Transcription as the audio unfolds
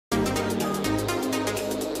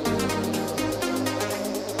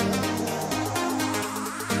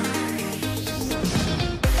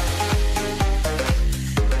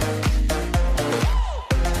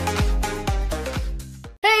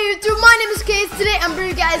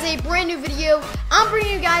guys a brand new video. I'm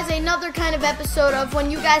bringing you guys another kind of episode of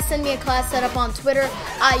when you guys send me a class setup on Twitter,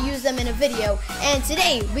 I use them in a video. And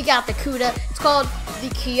today we got the CUDA. It's called the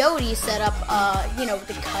Coyote setup.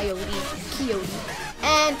 The Coyote.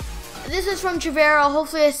 And this is from Javero.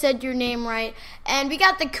 Hopefully I said your name right. And we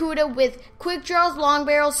got the CUDA with quick draws, long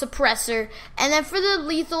barrel, suppressor. And then for the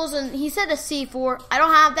lethals, and he said a C4. I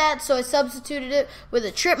don't have that, so I substituted it with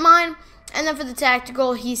a trip mine. And then for the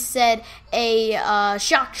tactical, he said a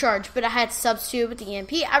shock charge, but I had to substitute with the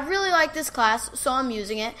EMP. I really like this class, so I'm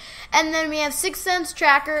using it. And then we have Sixth Sense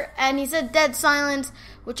Tracker, and he said Dead Silence,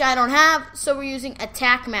 which I don't have, so we're using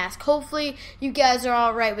Attack Mask. Hopefully, you guys are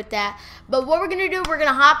all right with that. But what we're going to do, we're going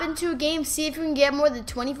to hop into a game, see if we can get more than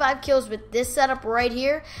 25 kills with this setup right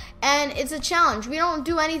here. And it's a challenge. We don't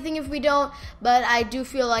do anything if we don't, but I do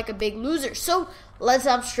feel like a big loser. So let's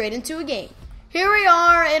hop straight into a game. Here we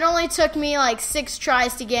are. It only took me like 6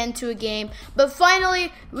 tries to get into a game, but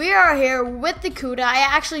finally we are here with the CUDA. I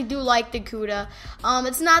actually do like the CUDA.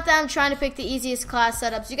 It's not that I'm trying to pick the easiest class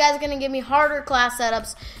setups. You guys are gonna give me harder class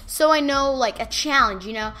setups, so I know, like, a challenge.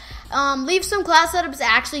 Leave some class setups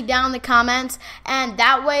actually down in the comments, and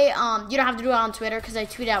that way you don't have to do it on Twitter because I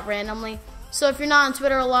tweet out randomly. So if you're not on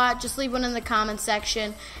Twitter a lot, just leave one in the comment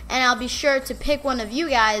section, and I'll be sure to pick one of you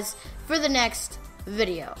guys for the next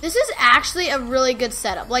video. This is actually a really good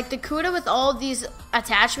setup. Like, the CUDA with all of these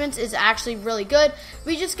attachments is actually really good.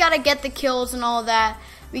 We just gotta get the kills and all of that.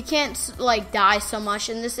 We can't like die so much,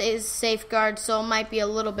 and this is safeguard, so it might be a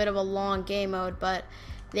little bit of a long game mode, but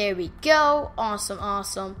there we go.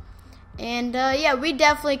 Awesome. And yeah, we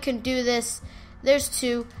definitely can do this. There's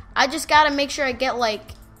 2. I just gotta make sure I get like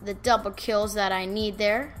the double kills that I need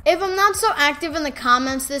there. If I'm not so active in the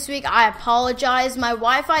comments this week, I apologize. My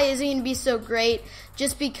Wi-Fi isn't going to be so great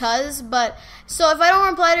just because, but so if I don't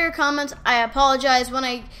reply to your comments, I apologize. When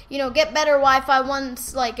I, get better Wi-Fi,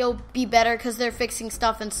 once like it'll be better because they're fixing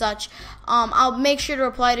stuff and such, I'll make sure to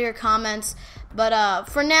reply to your comments, but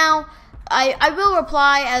for now, I will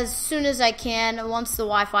reply as soon as I can once the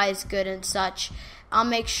Wi-Fi is good and such. I'll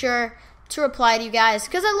make sure to reply to you guys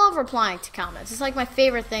because I love replying to comments. It's like my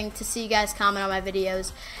favorite thing to see you guys comment on my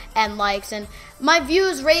videos and likes, and my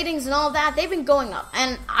views, ratings, and all that, they've been going up.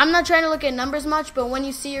 And I'm not trying to look at numbers much, but when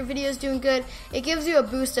you see your videos doing good, it gives you a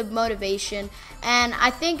boost of motivation. And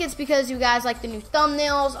I think it's because you guys like the new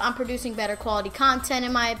thumbnails. I'm producing better quality content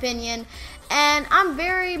in my opinion, and I'm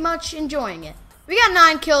very much enjoying it. We got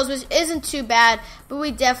 9 kills, which isn't too bad, but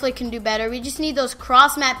we definitely can do better. We just need those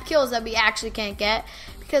cross-map kills that we actually can't get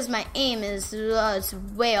because my aim is it's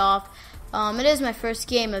way off. It is my first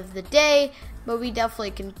game of the day, but we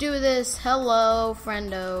definitely can do this. Hello,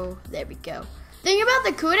 friendo. There we go. The thing about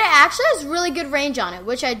the CUDA, actually has really good range on it,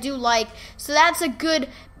 which I do like. So that's a good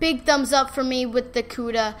big thumbs up for me with the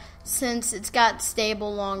CUDA since it's got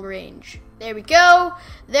stable long range. There we go.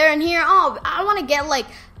 There and here. Oh, I want to get like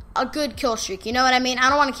a good kill streak, you know what I mean? I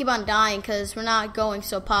don't want to keep on dying because we're not going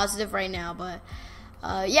so positive right now, but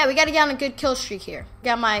yeah, we got to get on a good kill streak here.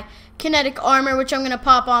 Got my kinetic armor, which I'm going to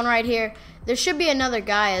pop on right here. There should be another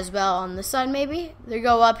guy as well on this side, maybe. They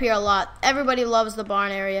go up here a lot. Everybody loves the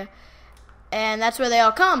barn area, and that's where they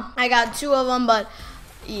all come. I got 2 of them, but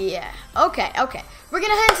yeah. Okay. We're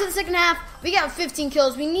going to head into the second half. We got 15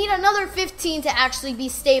 kills. We need another 15 to actually be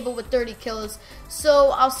stable with 30 kills. So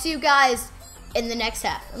I'll see you guys in the next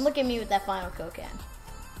half. And look at me with that final kill cam.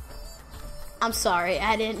 I'm sorry,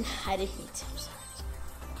 I didn't mean to. I'm sorry.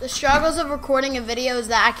 The struggles of recording a video is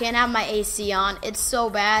that I can't have my AC on. It's so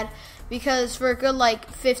bad because for a good like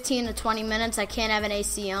 15 to 20 minutes I can't have an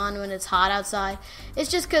AC on when it's hot outside. It's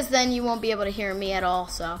just because then you won't be able to hear me at all,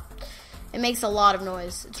 so it makes a lot of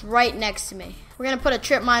noise. It's right next to me. We're gonna put a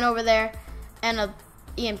trip mine over there and a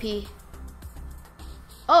EMP.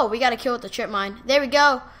 Oh, we got a kill with the trip mine. There we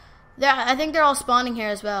go. I think they're all spawning here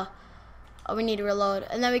as well. Oh, we need to reload.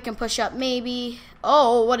 And then we can push up maybe.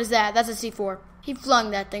 Oh, what is that? That's a C4. He flung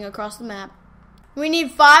that thing across the map. We need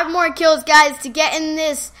 5 more kills, guys, to get in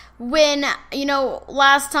this win.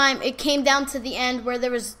 Last time it came down to the end where there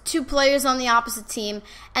was 2 players on the opposite team,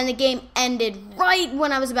 and the game ended right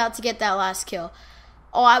when I was about to get that last kill.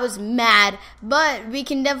 Oh, I was mad, but we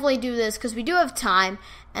can definitely do this because we do have time.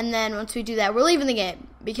 And then once we do that, we're leaving the game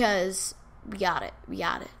because we got it.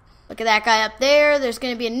 Look at that guy up there. There's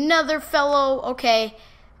going to be another fellow. Okay,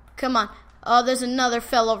 come on. Oh, there's another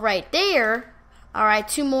fellow right there. All right,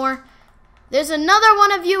 2 more. There's another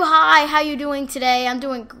one of you. Hi, how you doing today? I'm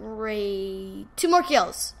doing great. 2 more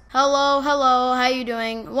kills. Hello, how you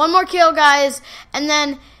doing? 1 more kill, guys, and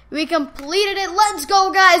then We completed it. Let's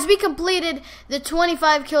go, guys. We completed the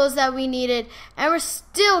 25 kills that we needed, and we're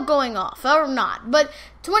still going off, or not. But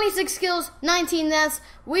 26 kills, 19 deaths.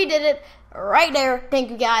 We did it right there.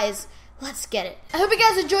 Thank you, guys. Let's get it. I hope you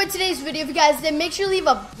guys enjoyed today's video. If you guys did, make sure to leave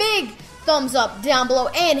a big thumbs up down below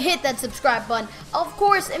and hit that subscribe button. Of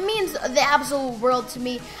course, it means the absolute world to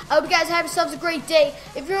me. I hope you guys have yourselves a great day.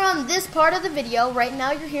 If you're on this part of the video, right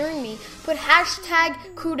now you're hearing me, put hashtag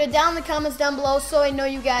KUDA down in the comments down below so I know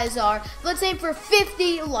you guys are. Let's aim for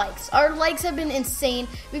 50 likes. Our likes have been insane.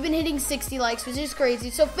 We've been hitting 60 likes, which is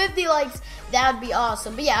crazy. So 50 likes, that would be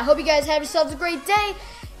awesome. But yeah, I hope you guys have yourselves a great day.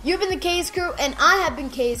 You've been the K's Crew, and I have been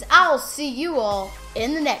K's. I'll see you all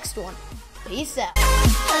in the next one. Peace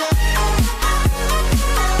out.